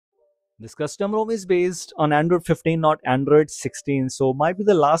This custom ROM is based on Android 15, not Android 16. So might be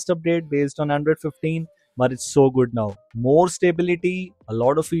the last update based on Android 15, but it's so good now. More stability, a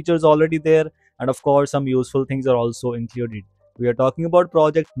lot of features already there, and of course some useful things are also included. We are talking about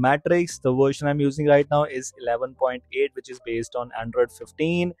project Matrixx. The version I'm using right now is 11.8, which is based on Android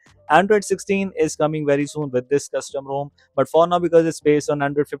 15. Android 16 is coming very soon with this custom ROM, but for now, because it's based on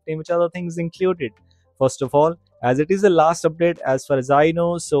Android 15, which are the things included? First of all, as it is the last update as far as I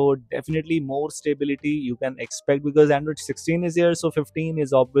know, so definitely more stability you can expect because Android 16 is here, so 15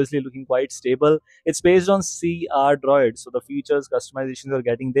 is obviously looking quite stable. It's based on CR Droid, so the features customizations are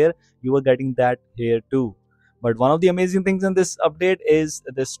getting there, you are getting that here too. But one of the amazing things in this update is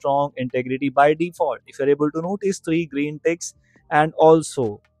the strong integrity by default. If you're able to notice 3 green ticks, and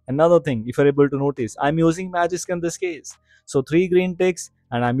also another thing, if you're able to notice, I'm using Matrixx in this case, so 3 green ticks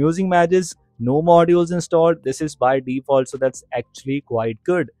and I'm using Matrixx, no modules installed. This is by default, so that's actually quite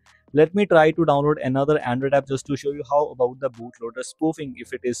good. Let me try to download another Android app just to show you how about the bootloader spoofing,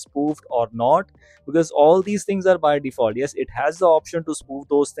 if it is spoofed or not, because all these things are by default. Yes, it has the option to spoof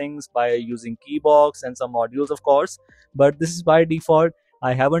those things by using keybox and some modules, of course, but this is by default.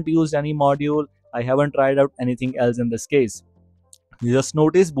 I haven't used any module, I haven't tried out anything else in this case. You just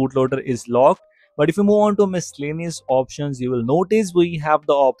notice bootloader is locked. But if you move on to miscellaneous options, you will notice we have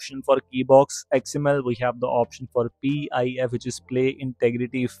the option for keybox XML, we have the option for PIF, which is play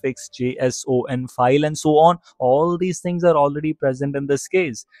integrity fix JSON file, and so on. All these things are already present in this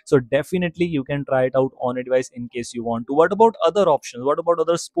case, so definitely you can try it out on a device in case you want to. What about other options? What about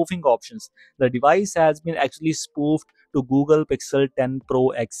other spoofing options? The device has been actually spoofed to Google Pixel 10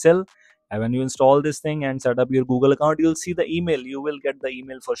 Pro XL. And when you install this thing and set up your Google account, you'll see the email. You will get the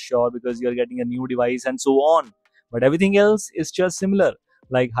email for sure because you're getting a new device and so on. But everything else is just similar,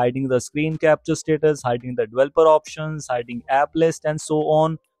 like hiding the screen capture status, hiding the developer options, hiding app list, and so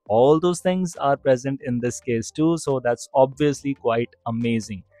on. All those things are present in this case too. So that's obviously quite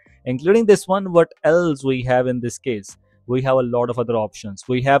amazing. Including this one, what else we have in this case? We have a lot of other options.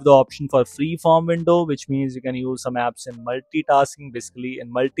 We have the option for freeform window, which means you can use some apps in multitasking, basically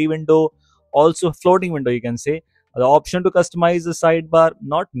in multi-window, also floating window, you can say. The option to customize the sidebar,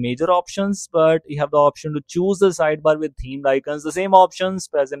 not major options, but you have the option to choose the sidebar with themed icons. The same options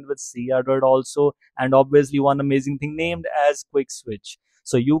present with CR also, and obviously one amazing thing named as QuickSwitch.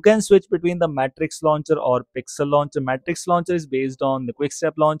 So you can switch between the Matrixx launcher or Pixel launcher. Matrixx launcher is based on the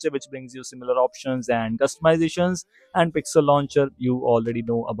QuickStep launcher, which brings you similar options and customizations, and Pixel launcher, you already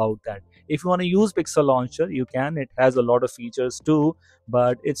know about that. If you want to use Pixel launcher, you can. It has a lot of features too,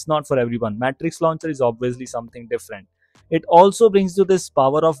 but it's not for everyone. Matrixx launcher is obviously something different. It also brings you this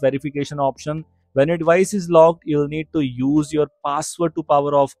power off verification option. When your device is locked, you'll need to use your password to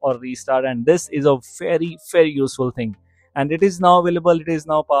power off or restart, and this is a very useful thing. And it is now available, it is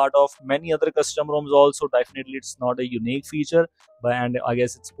now part of many other custom ROMs also. Definitely it's not a unique feature, but and I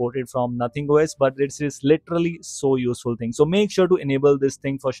guess it's ported from nothing OS, but it is literally so useful thing. So make sure to enable this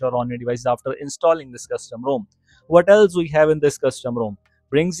thing for sure on your device after installing this custom ROM. What else we have in this custom ROM?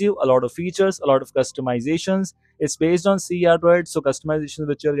 Brings you a lot of features, a lot of customizations. It's based on CR Droid, so customizations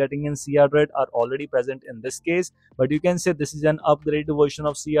which you're getting in CR Droid are already present in this case, but you can say this is an upgraded version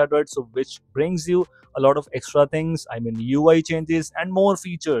of CR Droid, so which brings you a lot of extra things. I mean, UI changes and more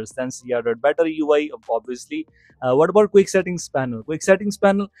features than CR Droid. Better UI, obviously. What about quick settings panel? Quick settings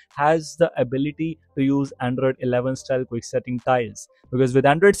panel has the ability to use Android 11 style quick setting tiles, because with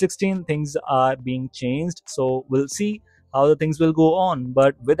Android 16 things are being changed, so we'll see how the things will go on.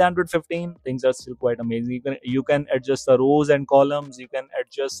 But with Android 15 things are still quite amazing. You can adjust the rows and columns, you can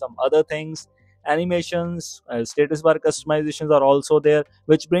adjust some other things, animations, status bar customizations are also there,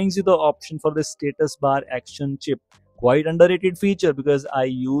 which brings you the option for the status bar action chip. Quite underrated feature because I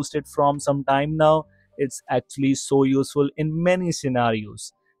used it from some time now. It's actually so useful in many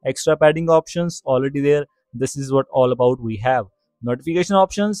scenarios. Extra padding options already there. This is what all about we have. Notification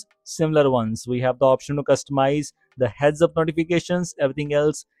options, similar ones. We have the option to customize the heads up notifications. Everything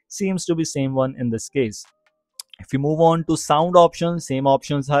else seems to be same one in this case. If you move on to sound options, same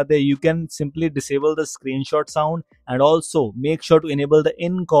options are there. You can simply disable the screenshot sound and also make sure to enable the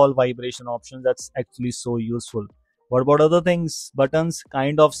in-call vibration option. That's actually so useful. What about other things? Buttons,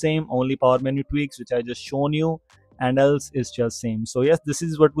 kind of same, only power menu tweaks which I just shown you, and else is just same. So yes, this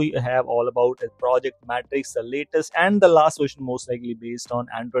is what we have all about at Project Matrixx, the latest and the last version, most likely based on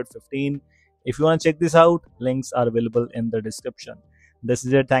Android 15. If you want to check this out, links are available in the description. This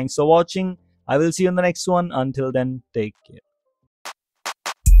is it. Thanks for watching. I will see you in the next one. Until then, take care.